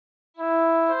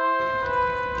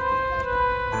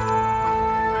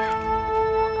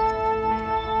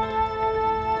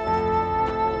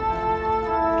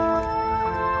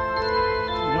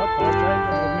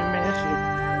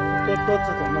多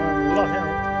这种呢，无老黑。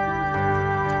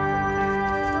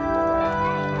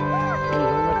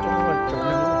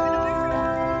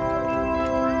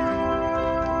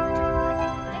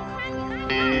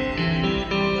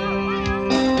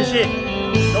이시,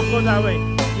 놓고 나와.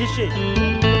 이시,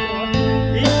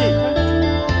 이시.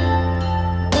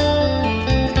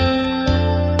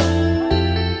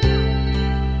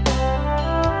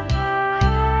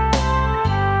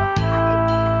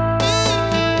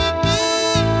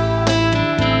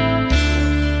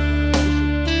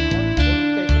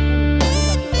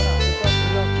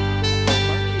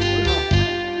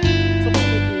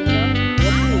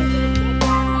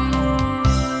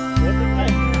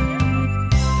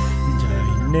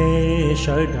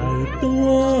 Sợ đời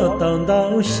tua tàn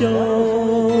đau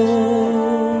sâu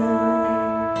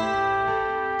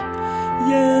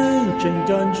yên chân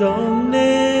tròn tròn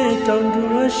nê trong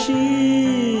rùa xìa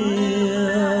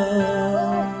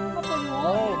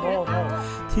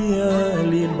thia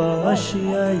liền bá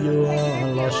xìa yêu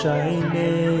lò say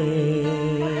nê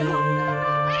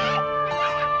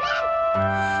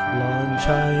lòng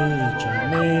trái cho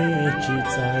nê chỉ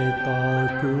tại ta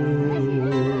cũ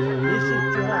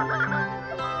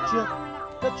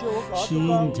xin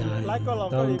dài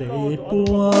tao để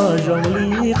bùa rong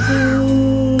lý phu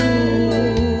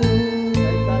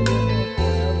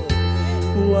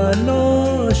bùa nó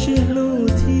xin lưu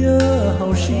thia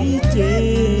hậu sĩ chế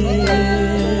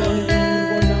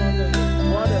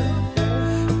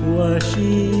bùa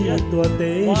sĩ tua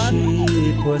tế sĩ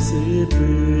bùa sư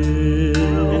bư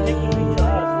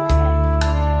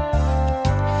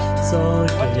do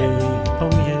kể không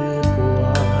như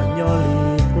bùa nhỏ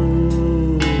lý phu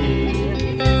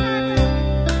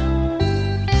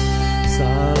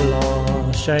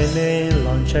trái nê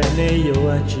lòng trái nê yêu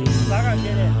anh chị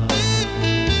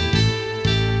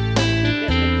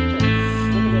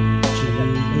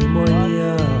chỉ mỗi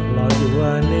nia lo yêu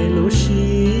anh nê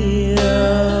Lucia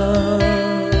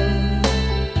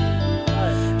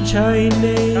trái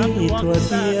nê thua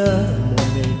tia một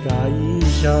nê cái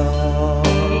cho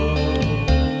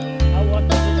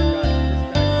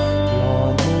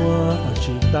lo mua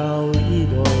chỉ tao ý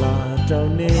đồ là trao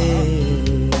nê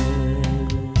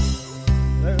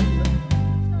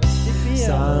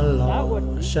xa lọ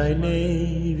trái nê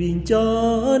vinh cho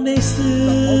nê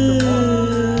xưa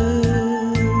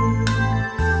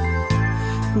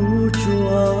cú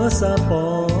chua xa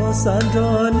bỏ san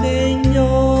cho nê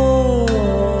nhô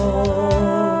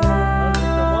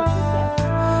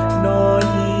nó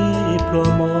y pro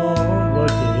mò gọi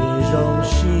kể rong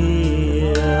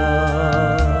xìa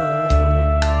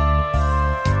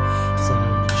dài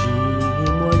chỉ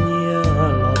mua nhia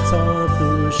lọ cho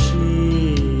tu xìa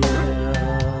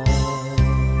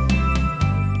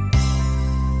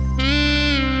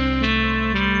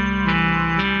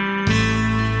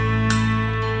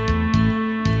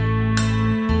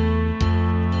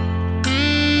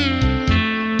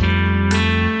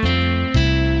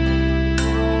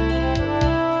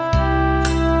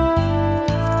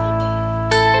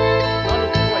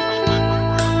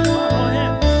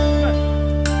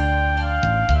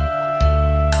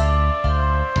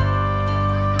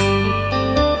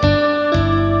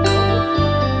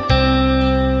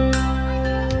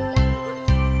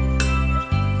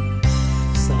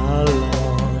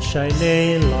trái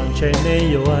nê lòng trái nê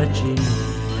yêu anh chị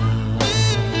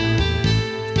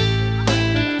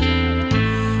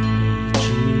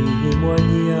chỉ mua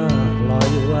nhia lo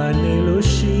yêu anh nê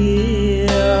Lucia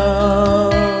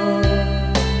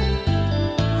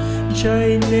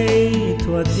trái nê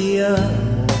thua tia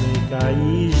một nê cái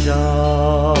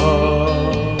gió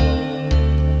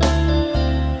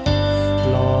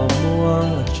lo mua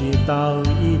chỉ tao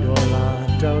ý đồ là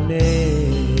trao nê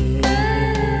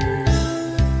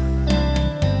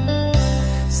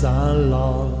xa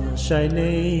lò trái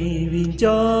nê vinh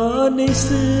cho nê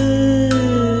xưa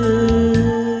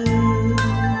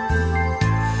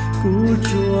cú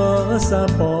chua xa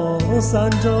bỏ san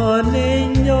cho nê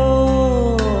nhô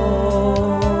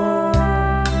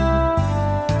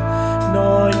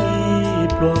nó y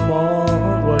pro mò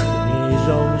gọi kể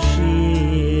rong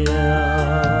xìa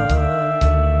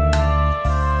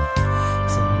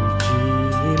dài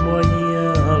chỉ mua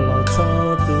nhia lọ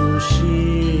cho tu xìa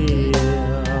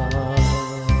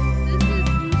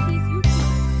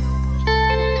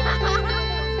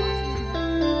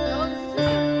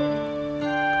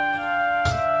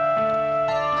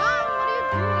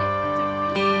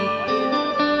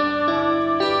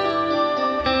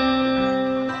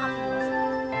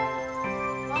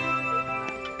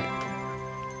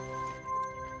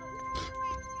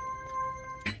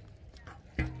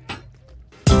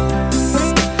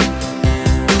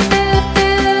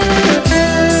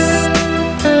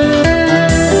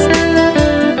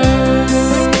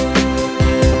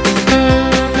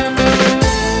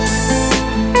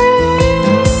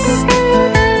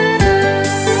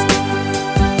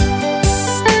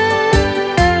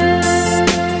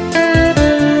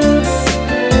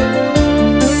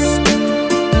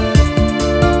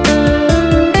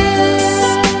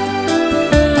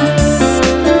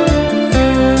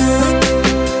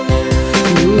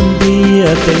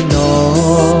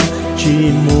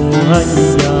mua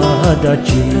nhà đã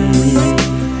chỉ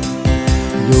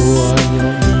dù nhỏ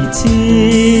ý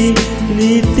chi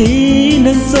lý tí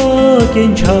nâng cho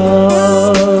kiên trà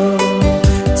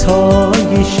cho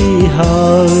ghi sĩ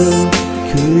hào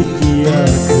cứ tia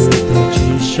cứ ta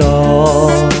chỉ so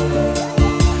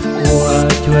qua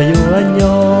chùa yêu anh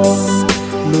nhau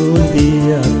luôn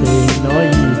tia tên nói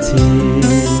ý chi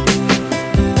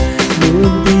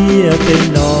luôn tia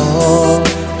tên nó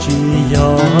chỉ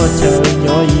nhỏ chờ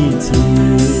nhỏ ý chi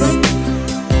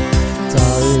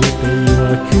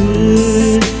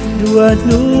cứ đua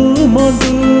nụ mòn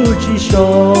du chỉ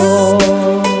so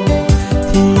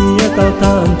thì tao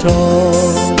tham cho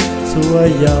xua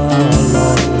ya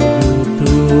lo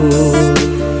tu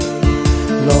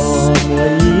lo mua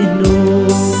inu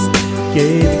kế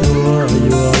thua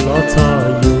yo lo cha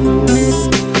yo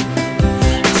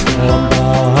chăm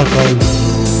ba câu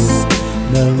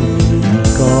nâng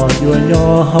có yo nhỏ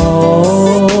hao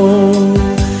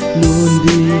luôn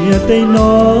đi tây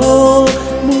nó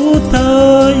mu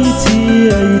thay chi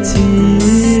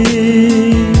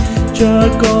cha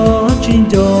có chín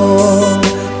cho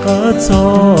cá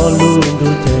cho luôn đủ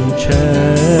thành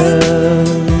chen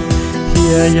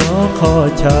thia gió khó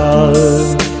chờ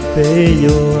bé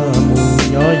yo mu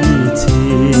nhỏ chi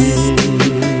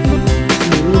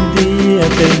luôn đi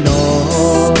tây nó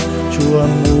chua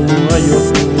mu yo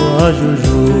phua ru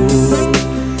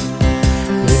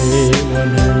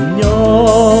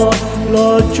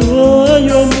lo chúa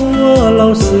yo mua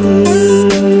lâu xưa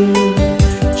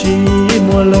chỉ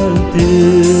mua lần từ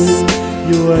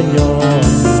yo nhỏ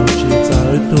chỉ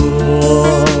giải tua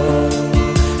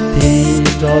thì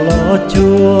cho lo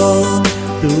chúa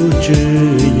tu chư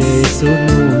Giêsu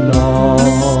nu nó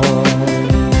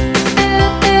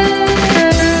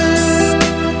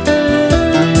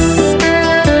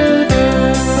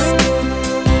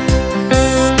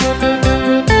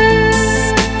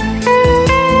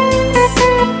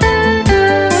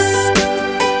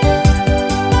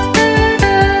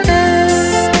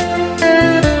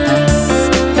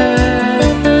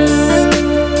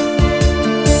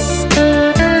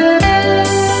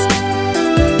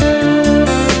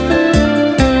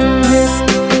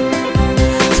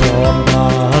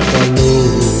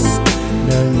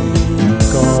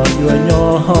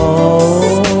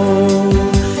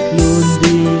luôn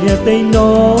đi tây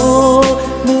nó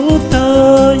mu ta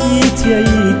ý chi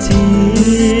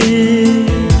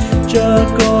cha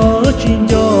có chín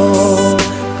cho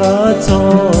cá cho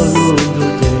luôn đủ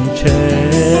thành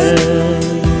chen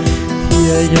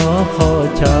thia gió khó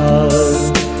chờ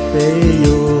bé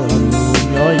yo mu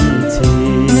nhỏ ý chi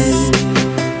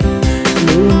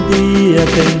luôn đi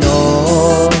tây nó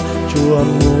chua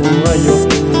mu yo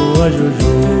phua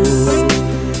ru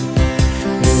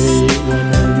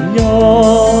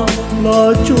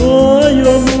lo chúa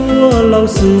yo mua lâu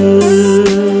xưa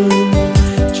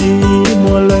chỉ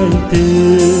mua lần từ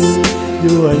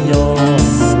yo nhỏ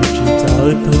chỉ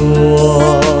chờ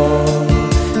thua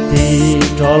thì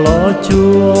cho lo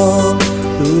chúa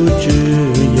tu chư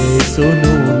Giêsu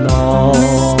nu nó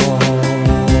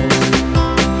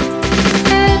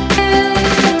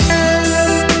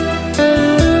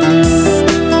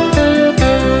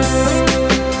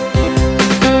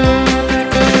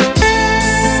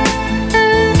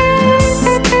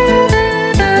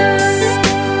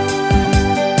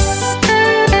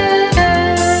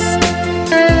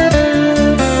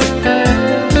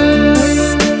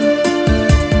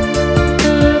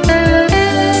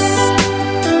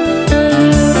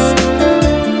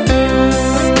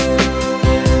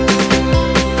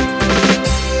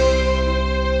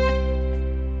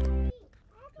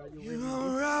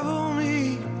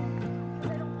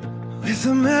with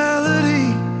a melody.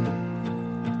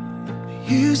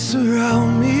 You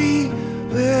surround me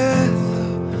with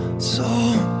a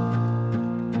song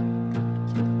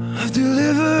of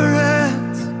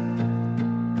deliverance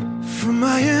from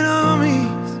my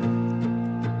enemies,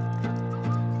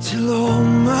 till all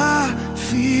my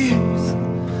fears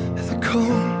are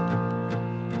gone.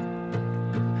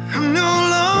 I'm no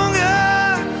longer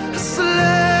a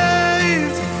slave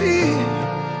to fear.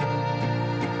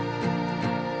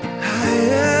 I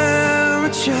am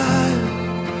a child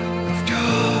of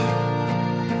God.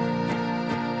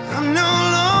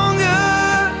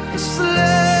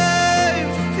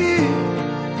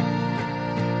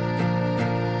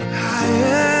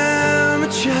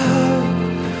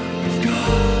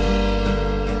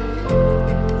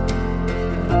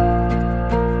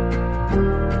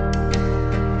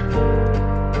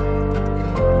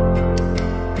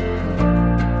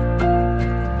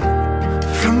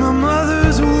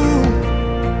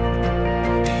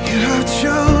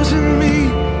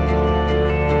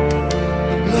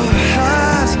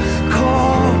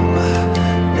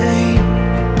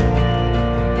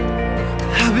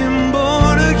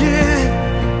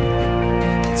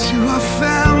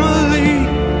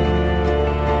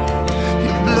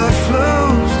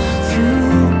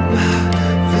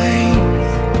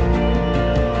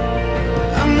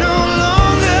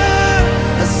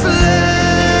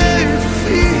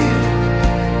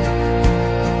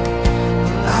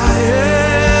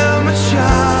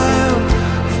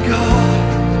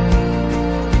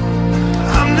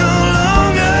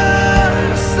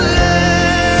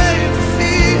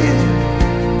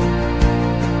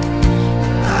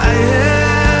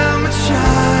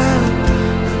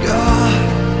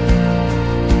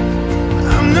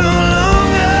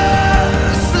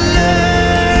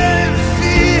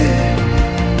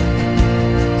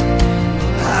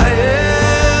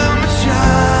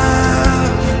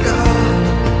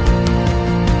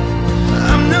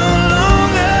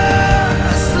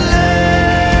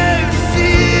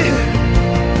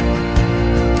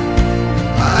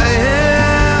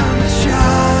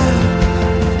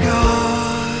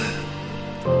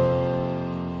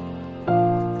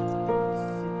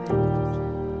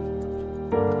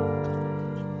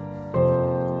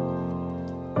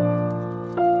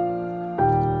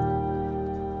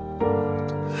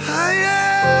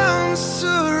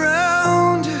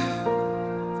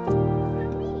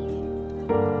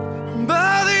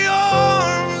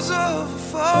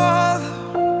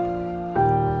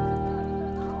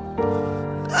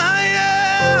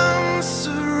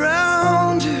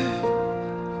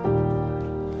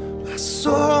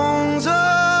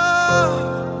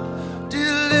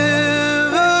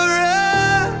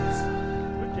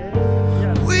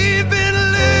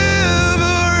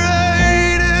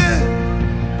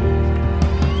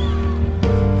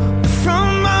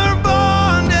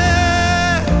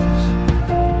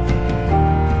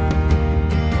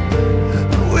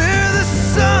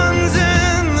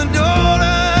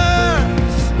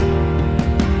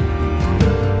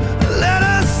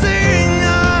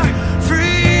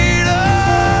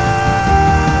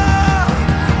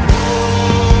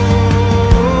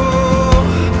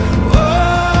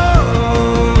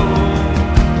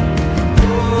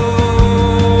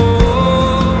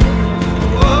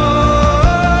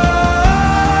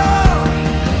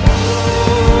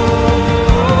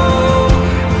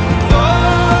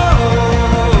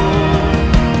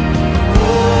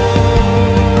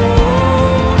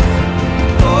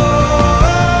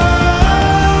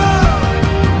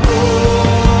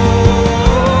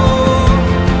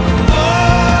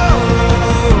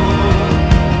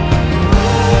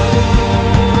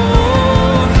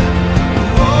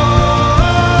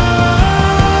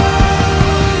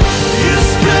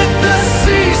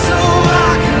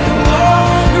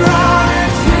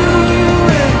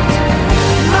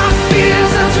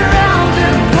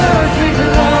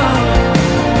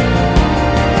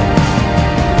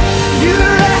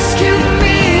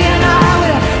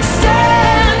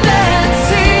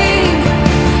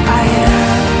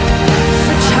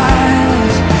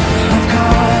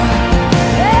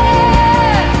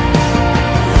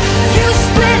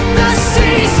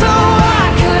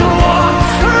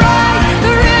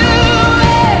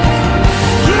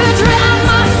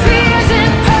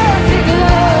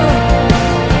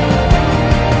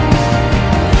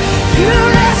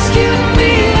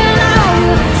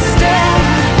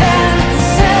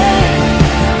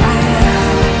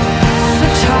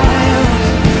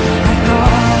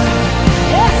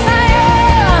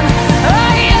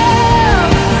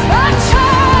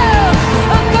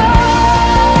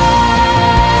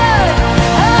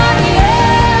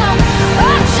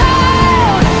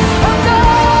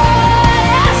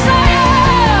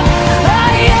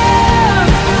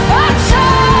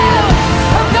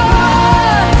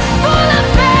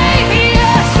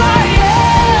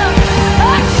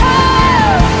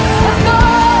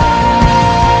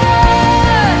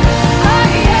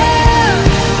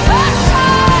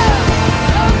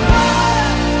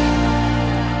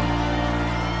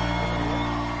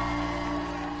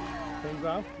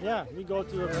 ground? Yeah, we go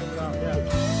to the main ground.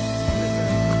 Yeah.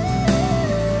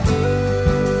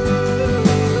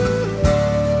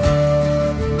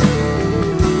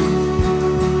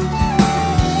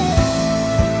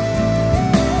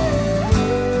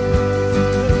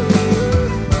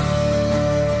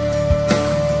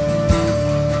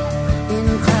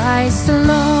 Christ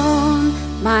alone,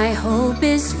 my hope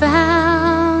is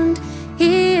found.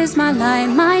 He is my light,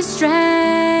 my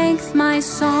strength, my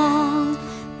song.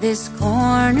 This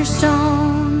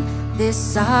cornerstone, this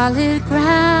solid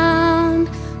ground,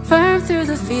 firm through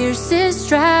the fiercest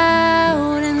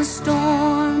drought and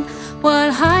storm.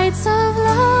 What heights of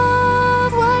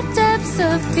love, what depths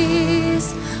of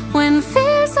peace, when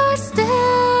fears are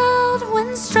stilled,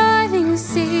 when striving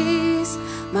cease.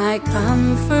 My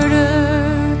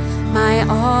comforter, my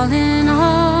all in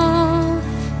all,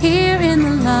 here in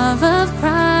the love of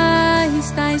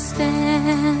Christ I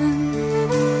stand.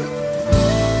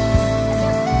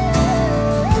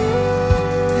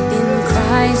 In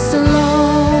Christ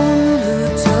alone, who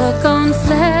took on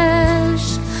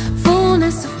flesh,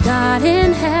 fullness of God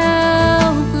in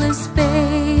helpless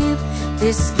babe,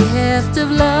 this gift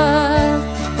of love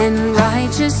and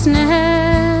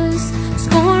righteousness,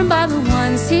 scorned by the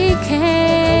ones he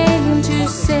came to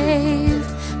save,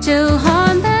 till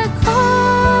on that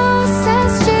cross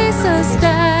as Jesus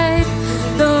died,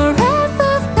 the wrath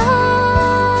of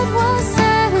God was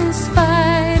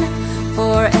satisfied.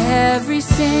 For every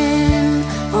sin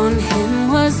on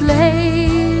him was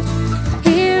laid,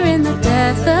 here in the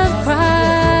death of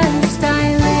Christ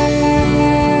I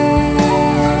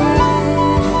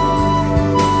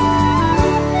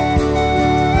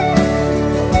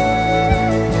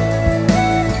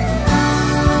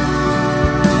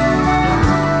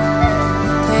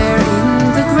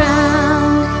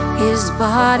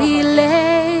body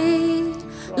laid,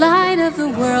 light of the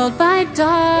world by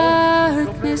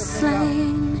darkness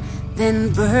slain,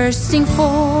 then bursting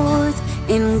forth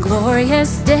in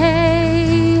glorious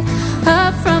day,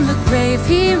 up from the grave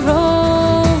he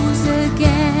rose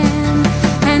again.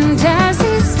 And as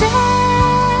he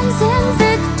stands in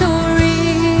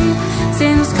victory,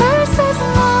 sin's curse has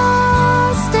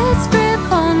lost its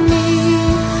grip on me,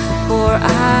 for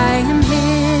I am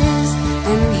his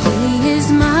and he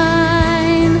is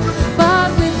mine,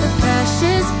 blood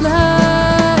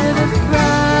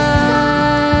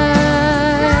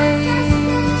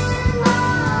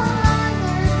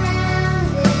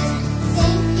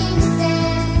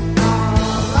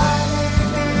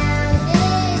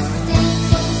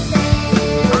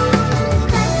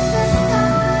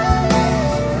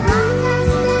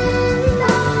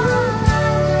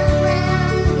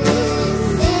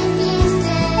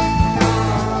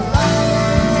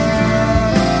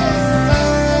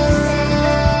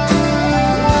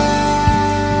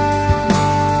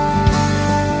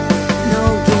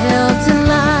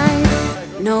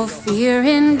of fear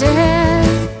in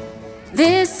death.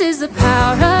 This is the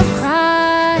power of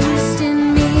Christ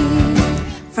in me,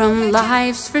 from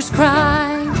life's first cry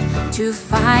to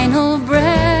final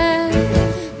breath.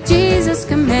 Jesus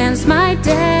commands my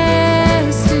death.